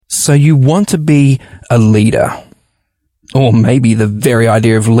So you want to be a leader. Or maybe the very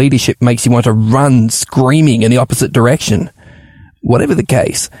idea of leadership makes you want to run screaming in the opposite direction. Whatever the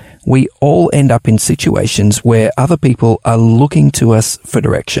case, we all end up in situations where other people are looking to us for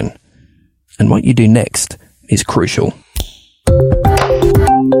direction. And what you do next is crucial.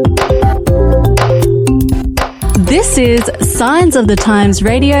 This is Signs of the Times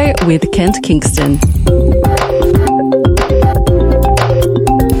Radio with Kent Kingston.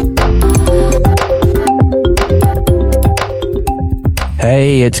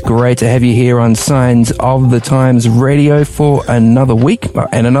 Hey, it's great to have you here on Signs of the Times Radio for another week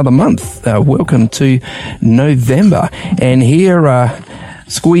and another month. Welcome to November. And here,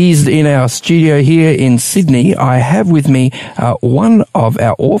 squeezed in our studio here in Sydney, I have with me one of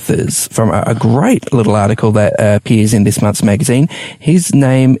our authors from a great little article that appears in this month's magazine. His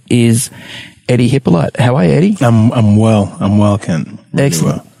name is Eddie Hippolyte. How are you, Eddie? I'm well, Kent. Really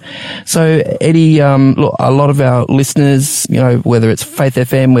Excellent. well. So, Eddie, look, a lot of our listeners, you know, whether it's Faith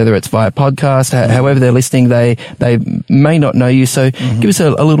FM, whether it's via podcast, however they're listening, they may not know you. So give us a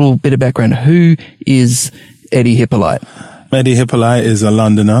little bit of background. Who is Eddie Hippolyte? Eddie Hippolyte is a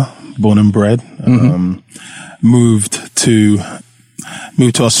Londoner, born and bred. Moved to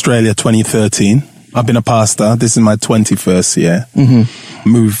Australia 2013. I've been a pastor. This is my 21st year.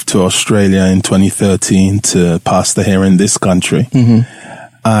 Moved to Australia in 2013 to pastor here in this country.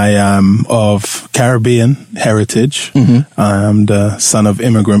 I am of Caribbean heritage. I am the son of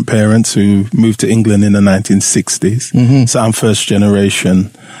immigrant parents who moved to England in the 1960s. So I'm first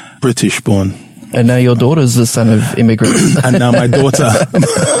generation British born. And now your daughter's the son of immigrants. And now my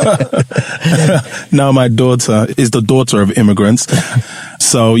daughter, is the daughter of immigrants.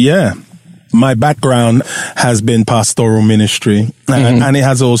 So yeah, my background has been pastoral ministry, and it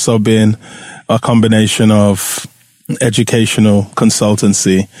has also been a combination of educational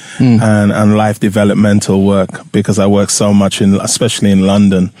consultancy and life developmental work, because I work so much especially in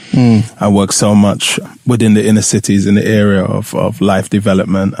London. I work so much within the inner cities in the area of life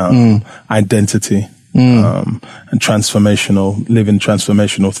development, identity, and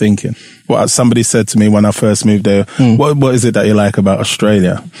transformational thinking. Well, somebody said to me when I first moved there, what is it that you like about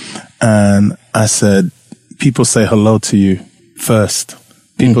Australia? And I said, people say hello to you first.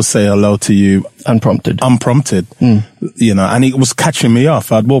 People say hello to you unprompted, you know, and it was catching me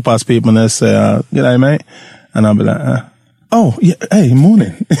off. I'd walk past people and they'd say, "G'day, mate," and I'd be like, "Oh, yeah, hey,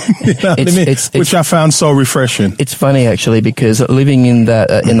 morning." You know what I mean? Which I found so refreshing. It's funny actually, because living in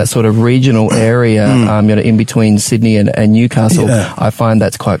that sort of regional area, you know, in between Sydney and Newcastle, I find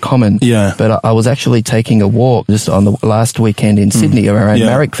that's quite common. Yeah. But I was actually taking a walk just on the last weekend in Sydney around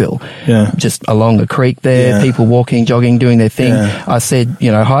Marrickville, just along a creek there, people walking, jogging, doing their thing. I said,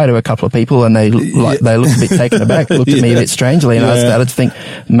 you know, hi to a couple of people, and they looked a bit taken aback, looked at me a bit strangely, and I started to think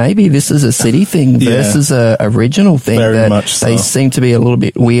maybe this is a city thing versus a regional thing. Very much. So. They seem to be a little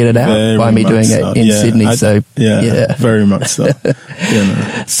bit weirded out by me doing it in Sydney. Very much so. You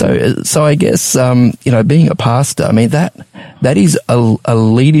know. So I guess, you know, being a pastor, I mean, that is a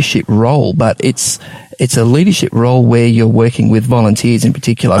leadership role, but it's a leadership role where you're working with volunteers in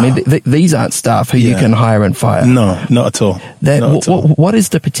particular. I mean, these aren't staff who you can hire and fire. No, not at all. What is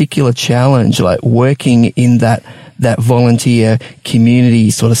the particular challenge, like working in that volunteer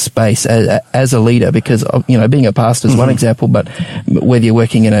community sort of space as a leader? Because, you know, being a pastor is one example, but whether you're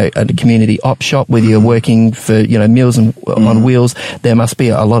working in a community op shop, whether you're working for, you know, Meals on Wheels, there must be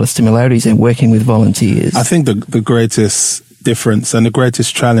a lot of similarities in working with volunteers. I think the greatest difference and the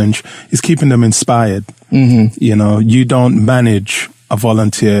greatest challenge is keeping them inspired. You know, you don't manage a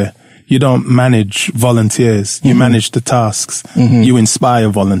volunteer. You don't manage volunteers. You manage the tasks. You inspire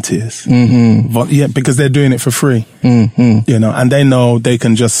volunteers. Because they're doing it for free. You know, and they know they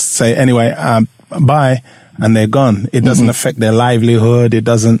can just say, anyway, bye, and they're gone. It doesn't affect their livelihood. It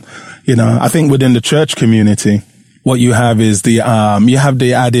doesn't, you know, I think within the church community, what you have is the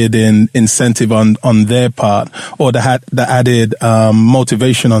added incentive on their part, or the added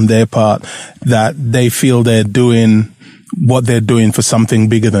motivation on their part, that they feel they're doing what they're doing for something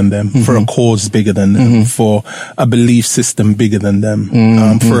bigger than them, for a cause bigger than them, for a belief system bigger than them,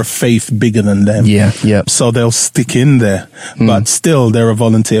 for a faith bigger than them. So they'll stick in there, but still they're a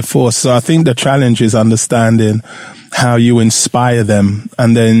volunteer force. So I think the challenge is understanding how you inspire them,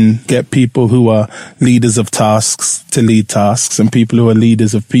 and then get people who are leaders of tasks to lead tasks, and people who are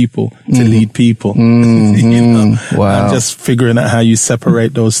leaders of people to lead people. You know? Wow. And just figuring out how you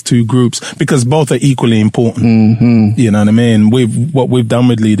separate those two groups, because both are equally important. You know what I mean? What we've done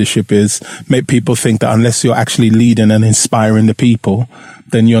with leadership is make people think that unless you're actually leading and inspiring the people,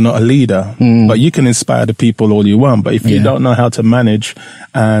 then you're not a leader. But you can inspire the people all you want. But if you don't know how to manage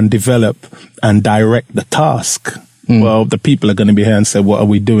and develop and direct the task, well, the people are going to be here and say, what are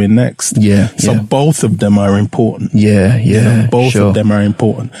we doing next? So both of them are important. Both of them are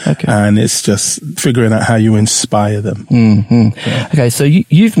important. And it's just figuring out how you inspire them. Okay, so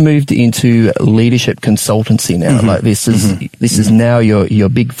you've moved into leadership consultancy now. Like this is now your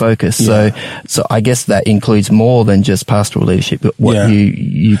big focus. So I guess that includes more than just pastoral leadership. What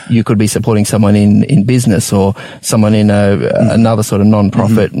you could be supporting someone in business or someone in another sort of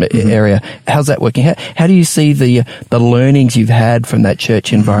non-profit area. How's that working? How do you see the learnings you've had from that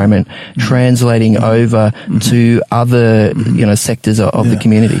church environment translating over to other, sectors of the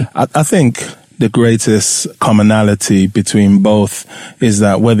community? I think the greatest commonality between both is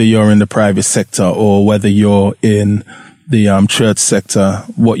that whether you're in the private sector or whether you're in the church sector,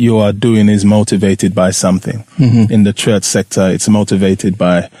 what you are doing is motivated by something. In the church sector, it's motivated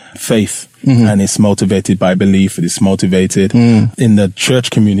by faith. And it's motivated by belief. It's motivated in the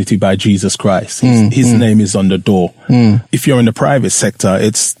church community by Jesus Christ. His name is on the door. If you're in the private sector,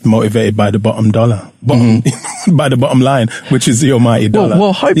 it's motivated by the bottom dollar, by the bottom line, which is the almighty dollar.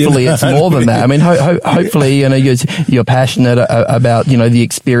 Well, hopefully it's more than that. I mean, hopefully, you're passionate about, the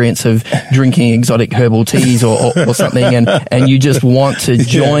experience of drinking exotic herbal teas or something, and you just want to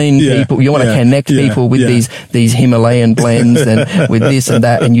join people. You want to connect people with these Himalayan blends and with this and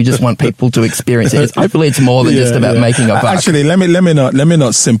that, and you just want people to experience it. Hopefully it's more than just about making a buck. Actually, let me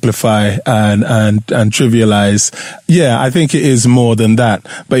not simplify and trivialize. I think it is more than that.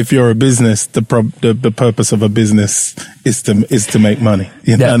 But if you're a business, the purpose of a business is to make money.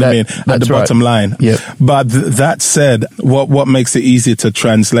 You know what I mean? At the bottom line. But that said, what makes it easy to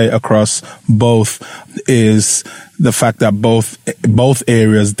translate across both is the fact that both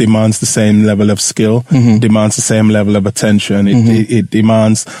areas demands the same level of skill, demands the same level of attention. It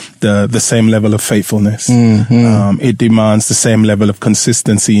demands the same level of faithfulness. It demands the same level of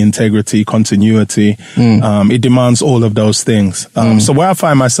consistency, integrity, continuity. It demands all of those things. So where I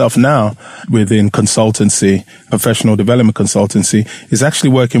find myself now within consultancy, professional development consultancy, is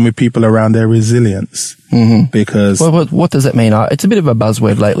actually working with people around their resilience. Because what does that mean? It's a bit of a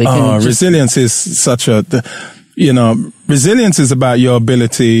buzzword lately. Resilience is such a, resilience is about your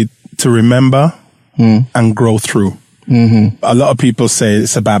ability to remember and grow through. A lot of people say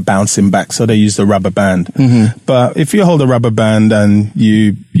it's about bouncing back, so they use the rubber band. But if you hold a rubber band and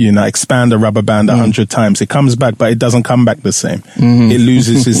you expand the rubber band 100 times, it comes back, but it doesn't come back the same. It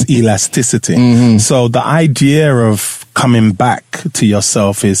loses its elasticity. So the idea of coming back to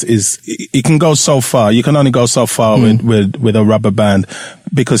yourself is it can go so far. You can only go so far with a rubber band,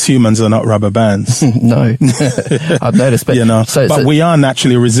 because humans are not rubber bands. No, I've noticed. But but we are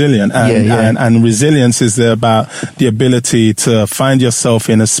naturally resilient, and resilience is about the ability to find yourself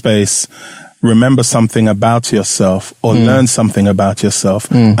in a space, remember something about yourself or learn something about yourself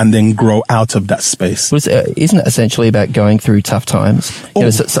and then grow out of that space. Isn't it essentially about going through tough times?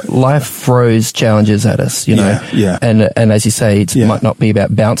 So life throws challenges at us, and as you say, it might not be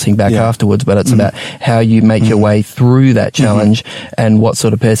about bouncing back afterwards, but it's about how you make your way through that challenge and what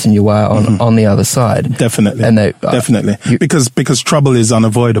sort of person you are on the other side. Definitely. And definitely. Because trouble is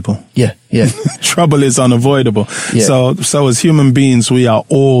unavoidable. Trouble is unavoidable. So as human beings, we are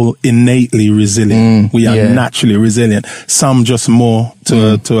all innately resilient. We are naturally resilient. Some just more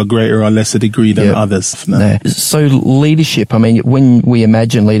to a greater or lesser degree than others. No. So leadership, I mean, when we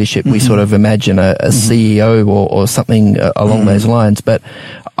imagine leadership, we sort of imagine a CEO or something along those lines. But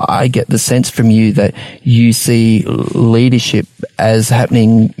I get the sense from you that you see leadership as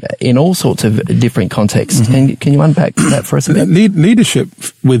happening in all sorts of different contexts. Can you unpack that for us a bit? Leadership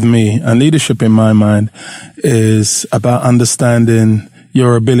with me, and leadership in my mind, is about understanding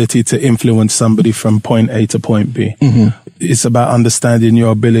your ability to influence somebody from point A to point B. It's about understanding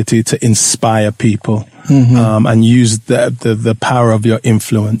your ability to inspire people and use the power of your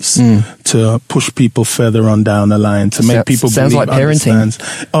influence to push people further on down the line, to make people sounds believe, like parenting.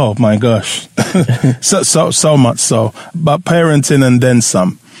 Understand. Oh my gosh, so much so. But parenting and then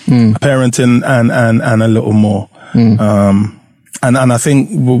some, parenting and a little more. And I think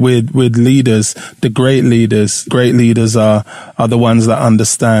with leaders, the great leaders are the ones that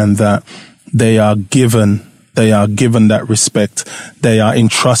understand that they are given that respect. They are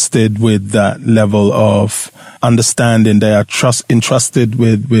entrusted with that level of understanding. They are entrusted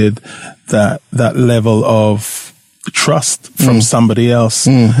with that level of trust from somebody else.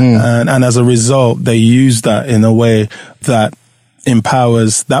 And as a result, they use that in a way that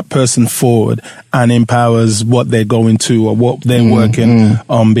empowers that person forward and empowers what they're going to or what they're working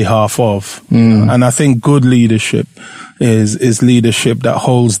on behalf of. And I think good leadership is leadership that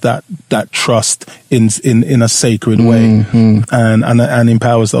holds that trust in a sacred way and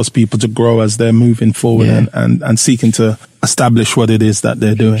empowers those people to grow as they're moving forward and seeking to establish what it is that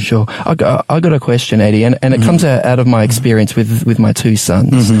they're doing. Sure. I got a question, Eddie, and it comes out of my experience with my two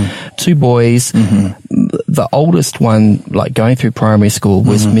sons. Two boys. The oldest one, like going through primary school,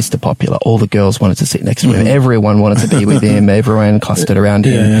 was Mr. Popular. All the girls wanted to sit next to him. Everyone wanted to be with him. Everyone clustered around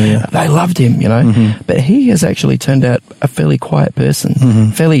him. They loved him, you know. But he has actually turned out a fairly quiet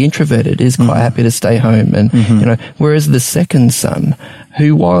person, fairly introverted, is quite happy to stay home. And, you know, whereas the second son,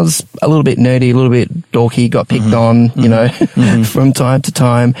 who was a little bit nerdy, a little bit dorky, got picked on, you know, from time to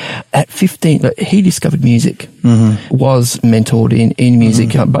time. At 15, he discovered music, was mentored in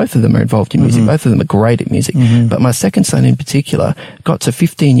music. Both of them are involved in music. Both of them are great at music. But my second son in particular got to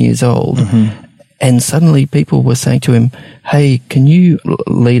 15 years old. And suddenly people were saying to him, hey, can you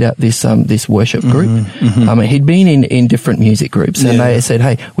lead out this worship group? He'd been in different music groups and they said,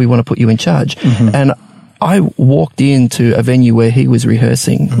 hey, we want to put you in charge. And I walked into a venue where he was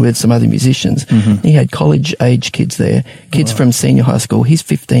rehearsing with some other musicians. He had college-age kids there, kids from senior high school. He's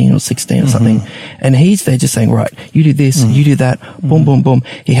 15 or 16 or something. And he's there just saying, right, you do this, you do that, boom, boom, boom.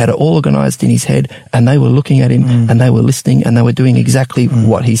 He had it all organized in his head, and they were looking at him, and they were listening, and they were doing exactly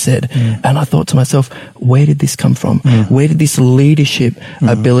what he said. And I thought to myself, where did this come from? Where did this leadership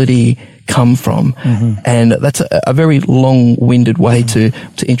ability come from? And that's a very long-winded way to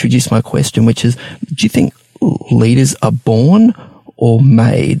introduce my question, which is, do you think leaders are born or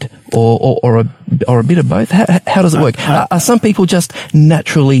made or a bit of both? How does it work? Are some people just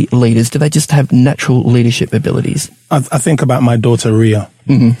naturally leaders? Do they just have natural leadership abilities? I think about my daughter Ria.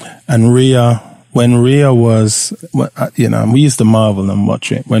 And Ria, when Ria was, you know, we used to marvel and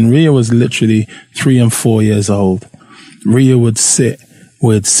watch it. When Ria was literally 3 and 4 years old, Ria would sit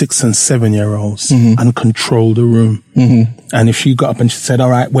with 6 and 7 year olds and control the room. And if she got up and she said,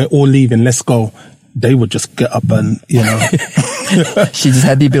 all right, we're all leaving, let's go, they would just get up and, you know. She just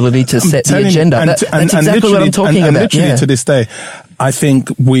had the ability to set the agenda. That's exactly what I'm talking about. And literally to this day, I think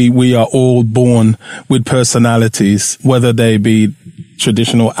we are all born with personalities, whether they be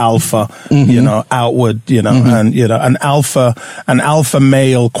traditional alpha, you know, outward, you know, and, you know, an alpha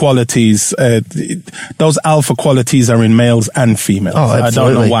male qualities, those alpha qualities are in males and females. Oh, absolutely. I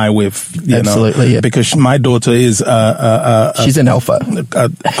don't know why you know, because my daughter is, she's an alpha, a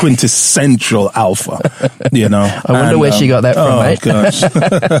quintessential alpha, you know. I wonder where she got that from, mate. Gosh.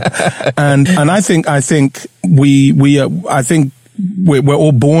 and I think we're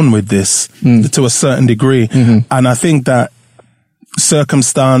all born with this to a certain degree. And I think that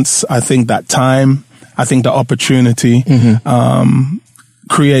circumstance, I think that time, I think the opportunity,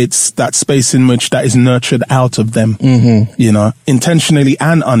 creates that space in which that is nurtured out of them, you know, intentionally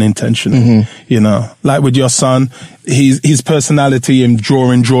and unintentionally, you know, like with your son, his personality in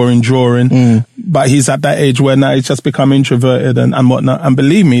drawing, but he's at that age where now he's just become introverted and whatnot. And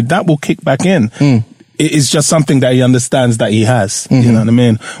believe me, that will kick back in. It is just something that he understands that he has. You know what I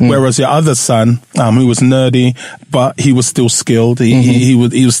mean? Whereas your other son, who was nerdy, but he was still skilled. He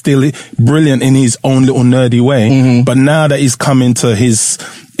was still brilliant in his own little nerdy way. But now that he's come into his,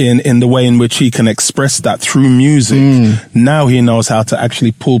 in the way in which he can express that through music, now he knows how to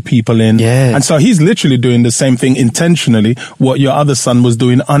actually pull people in. And so he's literally doing the same thing intentionally, what your other son was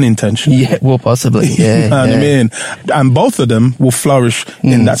doing unintentionally. Yeah, well, possibly. You know what I mean? And both of them will flourish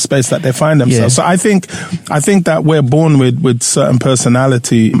in that space that they find themselves. So I think that we're born with certain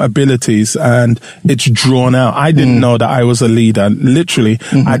personality abilities, and it's drawn out. I didn't know that I was a leader. Literally,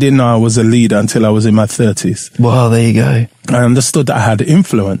 I didn't know I was a leader until I was in my 30s. Well, there you go. I understood that I had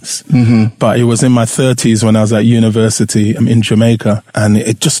influence, but it was in my 30s when I was at university in Jamaica, and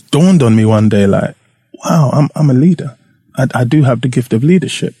it just dawned on me one day, like, wow, I'm a leader. I do have the gift of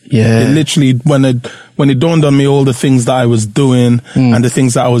leadership. It literally, when it dawned on me, all the things that I was doing and the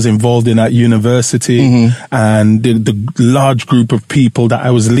things that I was involved in at university and the large group of people that I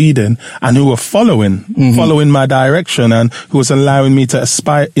was leading and who were following my direction and who was allowing me to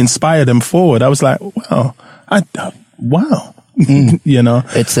inspire them forward. I was like, wow. You know,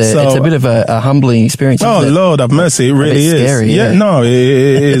 it's a bit of a humbling experience. Oh, Lord have mercy. It really is. Scary, yeah. No, it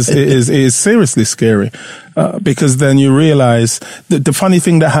is seriously scary. Because then you realize that the funny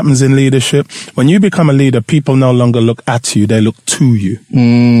thing that happens in leadership, when you become a leader, people no longer look at you, they look to you.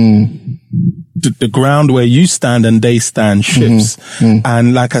 the ground where you stand and they stand shifts.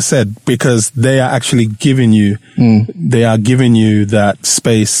 And like I said, because they are actually giving you, they are giving you that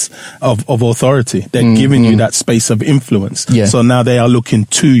space of authority. They're giving you that space of influence. Yeah. So now they are looking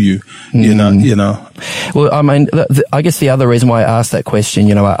to you, you know. Well, I mean, I guess the other reason why I asked that question,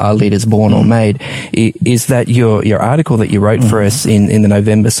 you know, are leaders born or made, is that your article that you wrote for us in the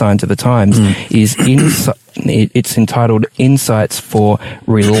November Signs of the Times is it's entitled Insights for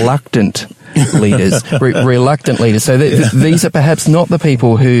Reluctant Leaders. Reluctant leaders. So these are perhaps not the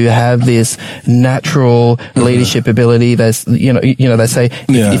people who have this natural leadership ability. There's, you know, they say,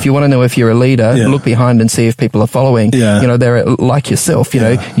 if you want to know if you're a leader, look behind and see if people are following. You know, they're like yourself, you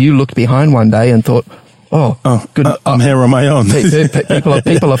know, you looked behind one day and thought, oh, good. I'm here on my own.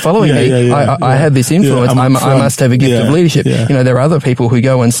 People are following me. I have this influence. I must have a gift of leadership. You know, there are other people who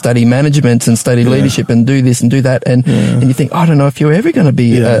go and study management and study leadership and do this and do that. And you think, I don't know if you're ever going to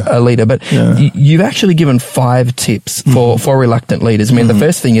be a leader, but you've actually given 5 tips for reluctant leaders. I mean, the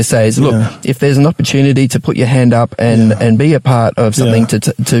first thing you say is, look, if there's an opportunity to put your hand up and be a part of something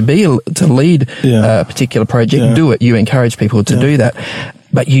to lead a particular project, do it. You encourage people to do that.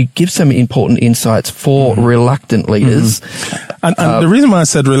 But you give some important insights for reluctant leaders. And the reason why I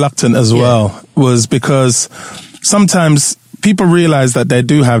said reluctant as well was because sometimes people realize that they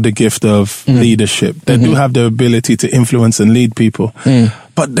do have the gift of leadership. They do have the ability to influence and lead people.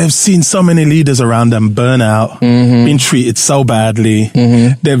 But they've seen so many leaders around them burn out, been treated so badly.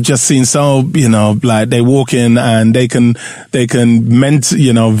 They've just seen so, you know, like they walk in and they can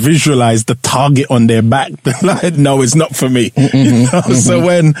visualize the target on their back. Like, no, it's not for me. You know? So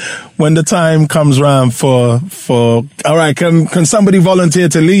when the time comes around for, all right, can somebody volunteer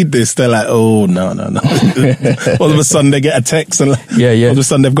to lead this? They're like, oh, no. All of a sudden they get a text and all of a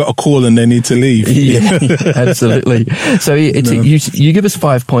sudden they've got a call and they need to leave. Absolutely. So you give us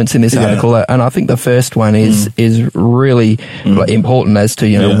 5 points in this article, and I think the first one is really important as to,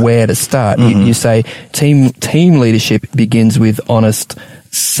 you know, where to start. You say team leadership begins with honest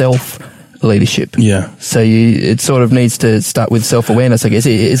self-leadership. Yeah. So it sort of needs to start with self-awareness, I guess.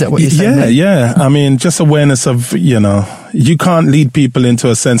 Is that what you're saying? Yeah. I mean, just awareness of, you know, you can't lead people into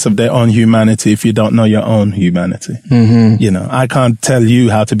a sense of their own humanity if you don't know your own humanity. You know, I can't tell you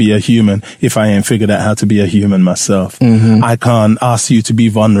how to be a human if I ain't figured out how to be a human myself. I can't ask you to be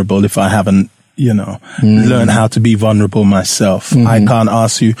vulnerable if I haven't, you know, learn how to be vulnerable myself. I can't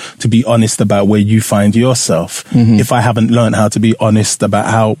ask you to be honest about where you find yourself if I haven't learned how to be honest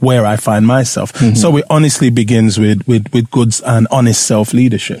about where I find myself. So it honestly begins with good and honest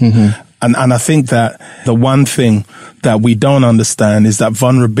self-leadership. And I think that the one thing that we don't understand is that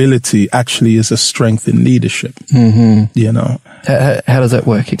vulnerability actually is a strength in leadership. You know, how does that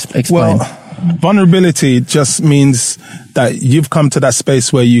work? Explain. Well, vulnerability just means that you've come to that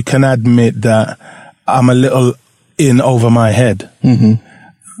space where you can admit that I'm a little in over my head.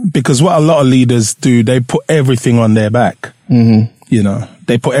 Because what a lot of leaders do, they put everything on their back. You know,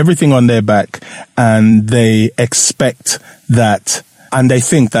 they put everything on their back and they expect that, and they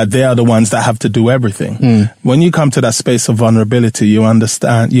think that they are the ones that have to do everything. When you come to that space of vulnerability, you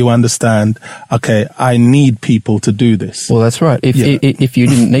understand, okay, I need people to do this. Well, that's right. If you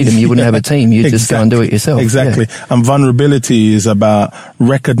didn't need them, you wouldn't have a team. You'd just go and do it yourself. Exactly. And vulnerability is about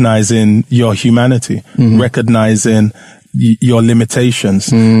recognizing your humanity, recognizing your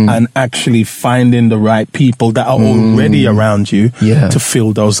limitations and actually finding the right people that are already around you to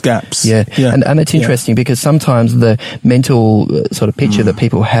fill those gaps. And it's interesting because sometimes the mental sort of picture that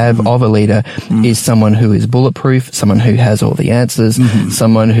people have of a leader is someone who is bulletproof, someone who has all the answers,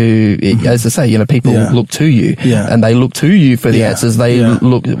 someone who, as I say, you know, people look to you and they look to you for the answers. They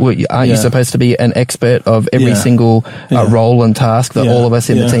look, aren't you supposed to be an expert of every single role and task that all of us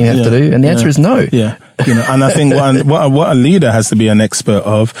in the team have to do? And the answer is no. You know, and I think what a leader has to be an expert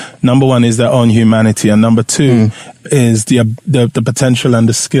of, number one, is their own humanity, and number two is the potential and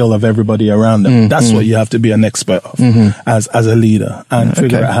the skill of everybody around them. That's what you have to be an expert of as a leader, and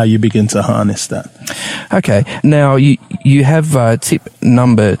figure out how you begin to harness that. Okay. Now you have tip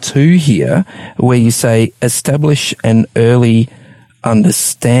number 2 here, where you say establish an early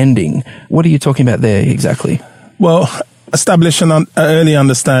understanding. What are you talking about there exactly? Well, establish an early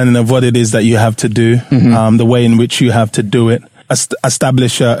understanding of what it is that you have to do, the way in which you have to do it.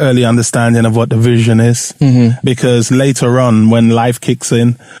 Establish an early understanding of what the vision is, because later on, when life kicks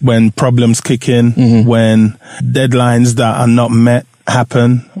in, when problems kick in, when deadlines that are not met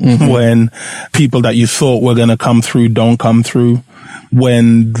happen, when people that you thought were going to come through don't come through,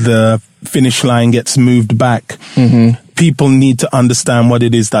 when the finish line gets moved back. People need to understand what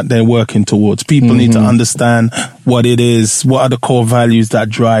it is that they're working towards. People need to understand what it is. What are the core values that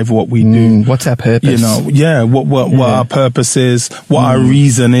drive what we do? What's our purpose? What our purpose is, what our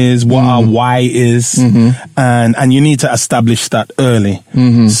reason is, what our why is. And you need to establish that early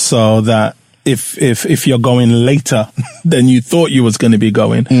so that if you're going later than you thought you was going to be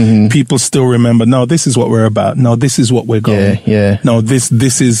going, people still remember, no, this is what we're about. No, this is what we're going. No, this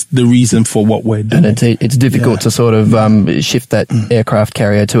is the reason for what we're doing. And it's difficult to sort of shift that aircraft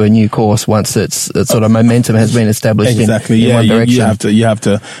carrier to a new course once it's sort of momentum has been established in one direction. You have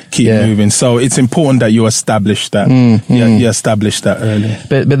to keep moving. So it's important that you establish that. You establish that early.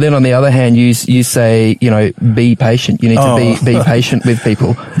 But then on the other hand, you say, be patient. You need to be patient with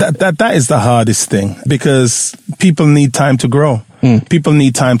people. That is the hardest thing, because people need time to grow. People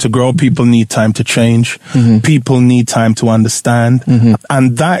need time to grow. People need time to change. People need time to understand.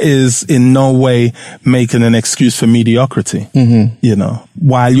 And that is in no way making an excuse for mediocrity.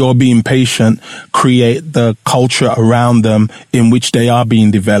 While you're being patient, create the culture around them in which they are being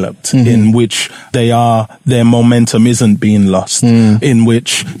developed, in which their momentum isn't being lost, in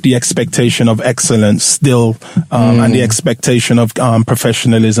which the expectation of excellence still, and the expectation of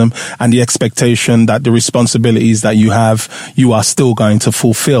professionalism and the expectation that the responsibilities that you are still going to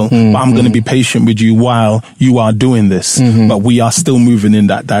fulfill. But I'm going to be patient with you while you are doing this. But we are still moving in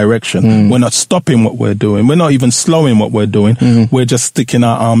that direction. We're not stopping what we're doing. We're not even slowing what we're doing. We're just sticking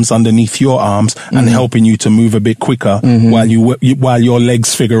our arms underneath your arms and helping you to move a bit quicker while your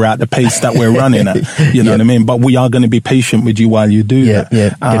legs figure out the pace that we're running at. You know what I mean? But we are going to be patient with you while you do that.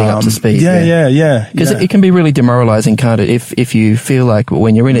 Getting up to speed. Because it can be really demoralizing, can't it? If you feel like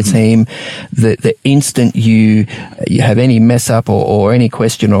when you're in a team, the instant you have any mess up or any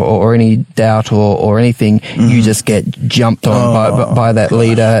question or any doubt or anything, you just get jumped on by that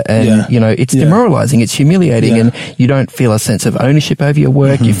leader, and it's demoralizing, it's humiliating, and you don't feel a sense of ownership over your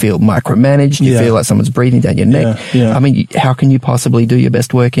work. You feel micromanaged. You feel like someone's breathing down your neck. I mean, how can you possibly do your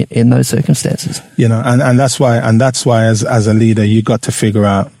best work in those circumstances? And that's why as a leader, you got to figure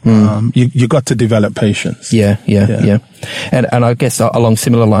out, you got to develop patience. And I guess along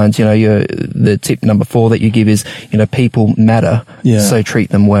similar lines, the tip number 4 that you give is, people matter, so treat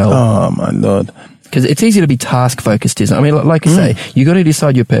them well. Oh my Lord. Because it's easy to be task focused, isn't it? I mean, like you say, you got to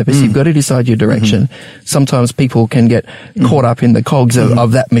decide your purpose. You've got to decide your direction. Sometimes people can get caught up in the cogs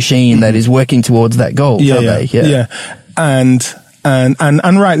of that machine that is working towards that goal.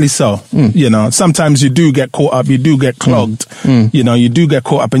 And rightly so. Sometimes you do get caught up, you do get clogged. You do get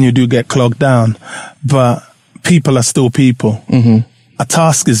caught up and you do get clogged down. But people are still people. A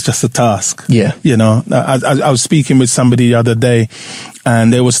task is just a task. I was speaking with somebody the other day,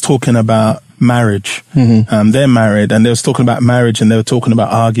 and they was talking about marriage. They're married, and they was talking about marriage, and they were talking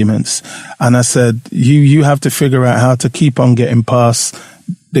about arguments. And I said, you have to figure out how to keep on getting past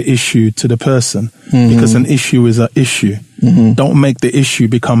the issue to the person, because an issue is an issue. Don't make the issue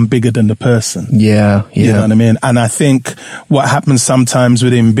become bigger than the person. You know what I mean? And I think what happens sometimes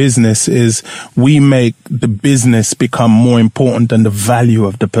within business is we make the business become more important than the value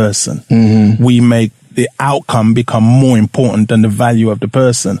of the person. We make the outcome become more important than the value of the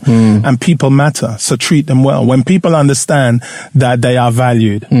person. And people matter, so treat them well. When people understand that they are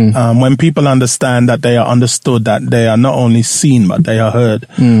valued, when people understand that they are understood, that they are not only seen but they are heard,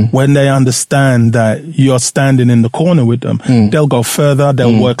 when they understand that you're standing in the corner with them, they'll go further,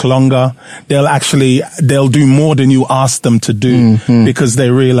 they'll work longer, they'll do more than you ask them to do, because they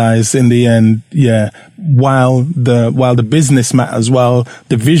realize in the end, while the business matters, while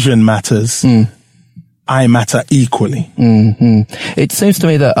the vision matters, I matter equally. It seems to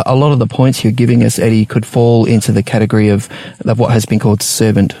me that a lot of the points you're giving us, Eddie, could fall into the category of what has been called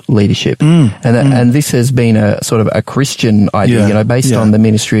servant leadership. And this has been a sort of a Christian idea, based on the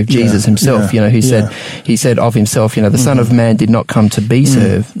ministry of Jesus himself, who said of himself, the Son of Man did not come to be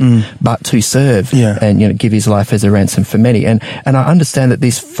served, but to serve and, give his life as a ransom for many. And I understand that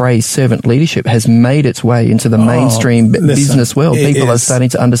this phrase servant leadership has made its way into the mainstream business world. People are starting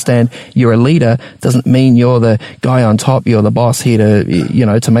to understand you're a leader doesn't mean you're the guy on top, you're the boss here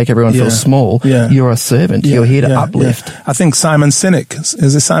to, to make everyone feel small. You're a servant. You're here to uplift. I think Simon Sinek,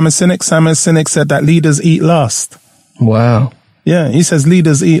 is it Simon Sinek? Simon Sinek said that leaders eat last. Wow. Yeah, he says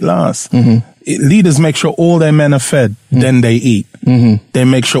leaders eat last. Leaders make sure all their men are fed, then they eat. They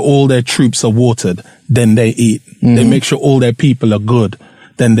make sure all their troops are watered, then they eat. They make sure all their people are good,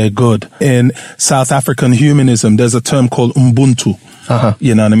 then they're good. In South African humanism, there's a term called Ubuntu.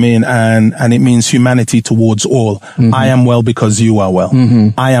 You know what I mean? And it means humanity towards all. I am well because you are well.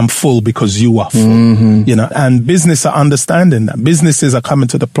 I am full because you are full. You know, and business are understanding that. Businesses are coming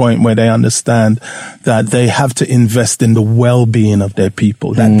to the point where they understand that they have to invest in the well-being of their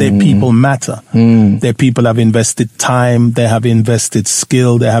people, that their people matter. Their people have invested time, they have invested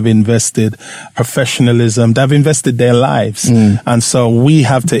skill, they have invested professionalism, they have invested their lives. And so we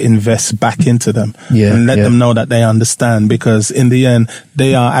have to invest back into them and let them know that they understand, because in the end,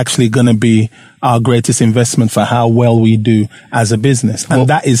 they are actually going to be our greatest investment for how well we do as a business. And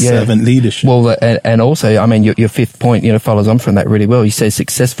that is servant leadership. Well, and also, I mean, your fifth point, follows on from that really well. You say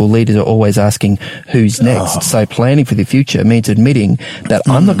successful leaders are always asking who's next. So planning for the future means admitting that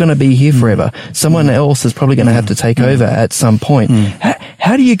I'm not going to be here forever. Someone else is probably going to have to take over at some point.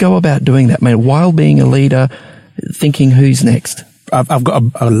 How do you go about doing that, man, while being a leader, thinking who's next? I've got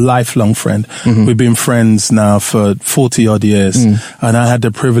a lifelong friend. We've been friends now for 40 odd years. And I had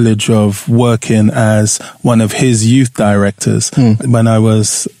the privilege of working as one of his youth directors when I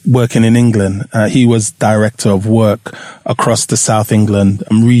was working in England. He was director of work across the South England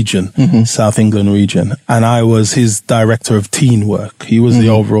region. And I was his director of teen work. He was the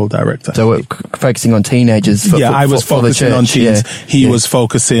overall director. So focusing on teenagers. I was focusing on teens. He was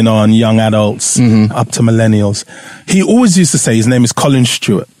focusing on young adults up to millennials. He always used to say, his name is Colin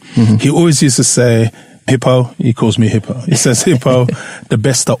Stewart. He always used to say, Hippo, he calls me Hippo. He says, Hippo, the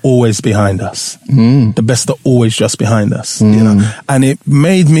best are always behind us. The best are always just behind us. You know, and it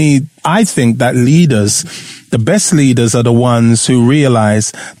made me, I think that leaders, the best leaders are the ones who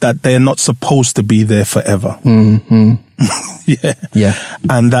realize that they're not supposed to be there forever. And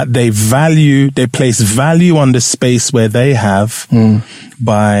that they place value on the space where they have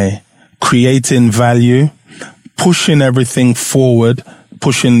by creating value, pushing everything forward,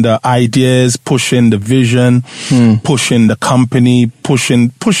 pushing the ideas, pushing the vision, pushing the company,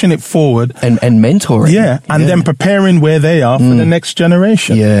 pushing it forward. And mentoring. And then preparing where they are for the next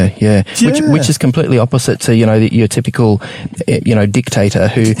generation. Which is completely opposite to, your typical, dictator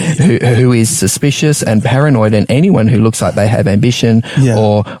who is suspicious and paranoid, and anyone who looks like they have ambition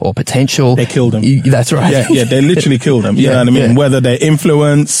or potential. They kill them. That's right. They literally kill them. You know what I mean? Whether they're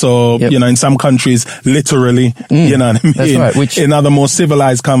influence or, in some countries, literally, you know what I mean? That's right. Which in other more civilized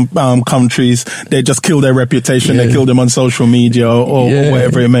countries, they just kill their reputation. They kill them on social media or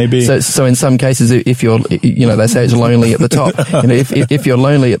wherever it may be. So in some cases, if you're, they say it's lonely at the top. If you're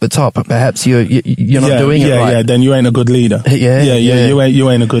lonely at the top, perhaps you're not doing it right. Then you ain't a good leader. You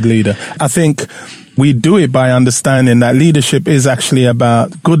ain't a good leader. I think we do it by understanding that leadership is actually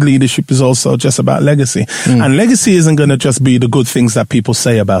good leadership is also just about legacy. And legacy isn't going to just be the good things that people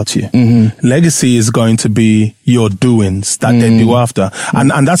say about you. Legacy is going to be your doings that they do after.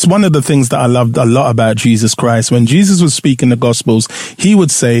 And that's one of the things that I loved a lot about Jesus Christ. When Jesus was speaking the Gospels, he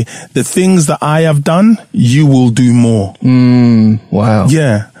would say, the things that I have done, you will do more. Wow.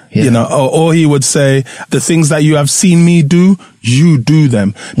 Or he would say, the things that you have seen me do, you do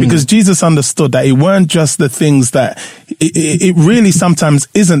them. Because Jesus understood that it weren't just the things that, it really sometimes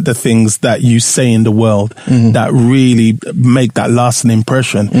isn't the things that you say in the world that really make that lasting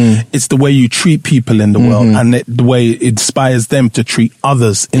impression. It's the way you treat people in the world and the way it inspires them to treat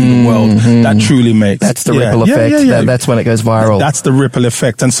others in the world that truly makes. That's the ripple effect. That's when it goes viral. That's the ripple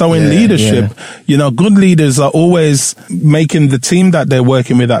effect. And so in leadership, good leaders are always making the team that they're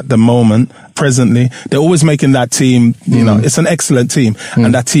working with at the moment, presently, they're always making that team, it's an excellent team,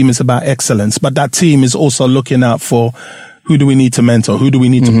 and that team is about excellence, but that team is also looking out for who do we need to mentor, who do we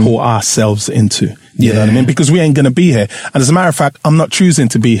need to pour ourselves into. You know what I mean? Because we ain't going to be here. And as a matter of fact, I'm not choosing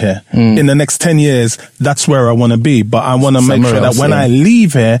to be here. In the next 10 years, that's where I want to be. But I want to make sure that when I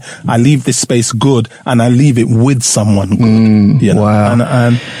leave here, I leave this space good and I leave it with someone good.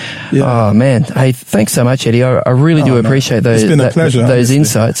 Wow. Oh man. Hey, thanks so much, Eddie. I really do appreciate those. It's been a pleasure. Those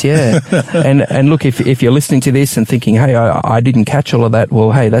insights. And look, if you're listening to this and thinking, hey, I didn't catch all of that.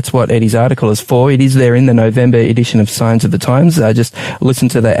 Well, hey, that's what Eddie's article is for. It is there in the November edition of Signs of the Times. Just listen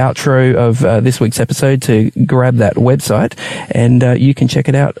to the outro of this week's episode to grab that website, and you can check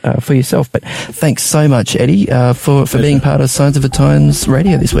it out for yourself. But thanks so much, Eddie, for being part of Signs of the Times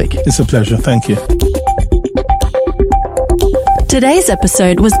Radio this week. It's a pleasure. Thank you. Today's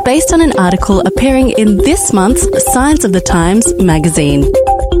episode was based on an article appearing in this month's Signs of the Times magazine.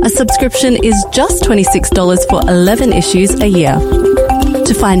 A subscription is just $26 for 11 issues a year.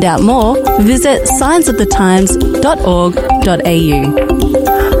 To find out more, visit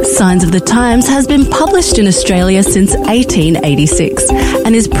signsofthetimes.org.au. Signs of the Times has been published in Australia since 1886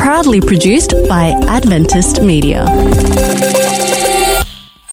 and is proudly produced by Adventist Media.